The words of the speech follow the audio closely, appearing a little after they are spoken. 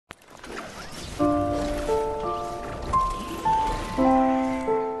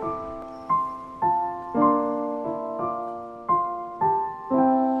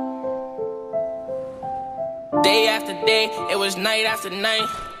after night.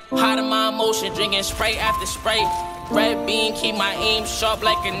 Hot in my emotion, drinking Sprite after Sprite. Red bean, keep my aim sharp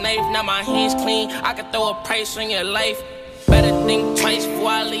like a knife. Now my hands clean, I can throw a price on your life. Better think twice before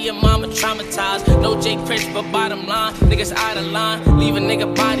I leave your mama traumatized. No Jake Rich, but bottom line, niggas out of line. Leave a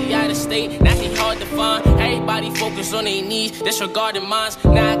nigga body out of state, now he hard to find. Everybody focus on their needs, disregarding mines.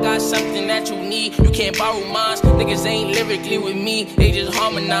 Now I got something that you need, you can't borrow mines. Niggas ain't lyrically with me, they just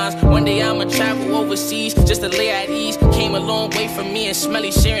harmonize. One day I'ma travel overseas, just to lay at ease. Came a long way from me and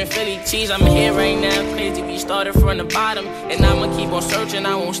Smelly sharing Philly cheese. I'm here right now, crazy, we started from the bottom. And I'ma keep on searching,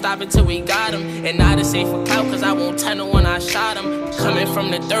 I won't stop until we got him. And not to say for clout, cause I won't tell no one I shot him. Coming from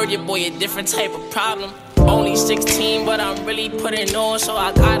the 30, boy, a different type of problem. Only 16, but I'm really putting on, so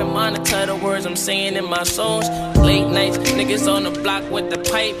I gotta monitor the words I'm saying in my songs. Late nights, niggas on the block with the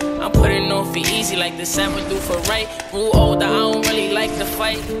pipe. I'm putting on for easy like the December do for right. Grew older, I don't really like to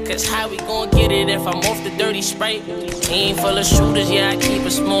fight, cause how we gon' get it if I'm off the dirty Sprite? Team full of shooters, yeah, I keep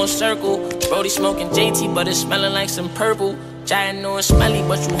a small circle. Brody smoking JT, but it's smelling like some purple. Jai know it's smelly,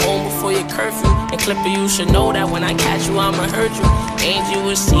 but you home before your curfew. And Clipper, you should know that when I catch you, I'ma hurt you. Ain't you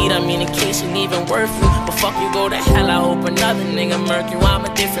a seed, I mean, in case it even worth you. But fuck you, go to hell, I hope another nigga murk you. I'm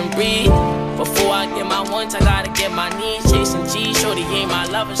a different breed. Before I get my ones, I gotta get my knees. Chasing G, shorty ain't my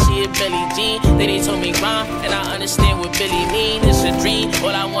lover, she a Billie Jean. They told me rhyme, and I understand what Billy mean. It's a dream,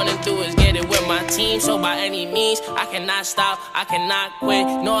 all I wanna do is get it with my team. So by any means, I cannot stop, I cannot quit.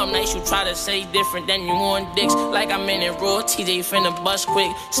 No, I'm nice, you try to say different than you on dicks. Like I'm in it raw, TJ finna bust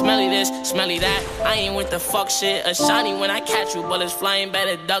quick. Smelly this, smelly that, I ain't with the fuck shit. A shiny when I catch you, bullets flying,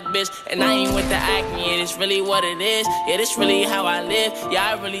 better duck bitch. And I ain't with the acne, yeah, this really what it is. Yeah, this really how I live, yeah,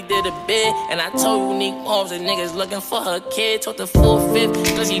 I really did a bit. And I told unique moms and niggas looking for her kid. Took the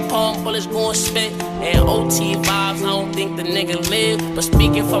 4/5, cause he palm bullets gon' spit. And OT vibes, I don't think the nigga live. But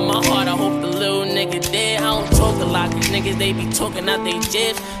speaking from my heart, I hope the little nigga did. I don't talk a lot, cause niggas they be talking out they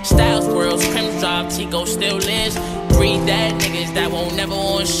jibs. Styles worlds, Crims drive, Tico still lives. 3 dead niggas that won't never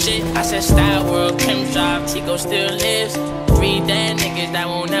on shit. I said style world, Crims drive, Tico still lives. 3 dead niggas that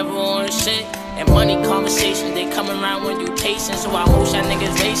won't never on shit. And money conversations, they come around when you patient. So I wish y'all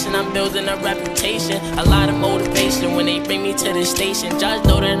niggas racing, I'm building a reputation. A lot of motivation when they bring me to the station. Judge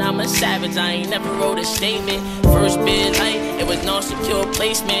know that I'm a savage, I ain't never wrote a statement. First bid light, it was no secure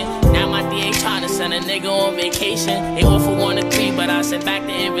placement. Now my DA trying to send a nigga on vacation. They offer 1 to 3, but I sent back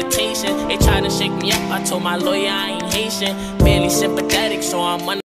the invitation. They tried to shake me up, I told my lawyer I ain't Haitian. Barely sympathetic, so I'm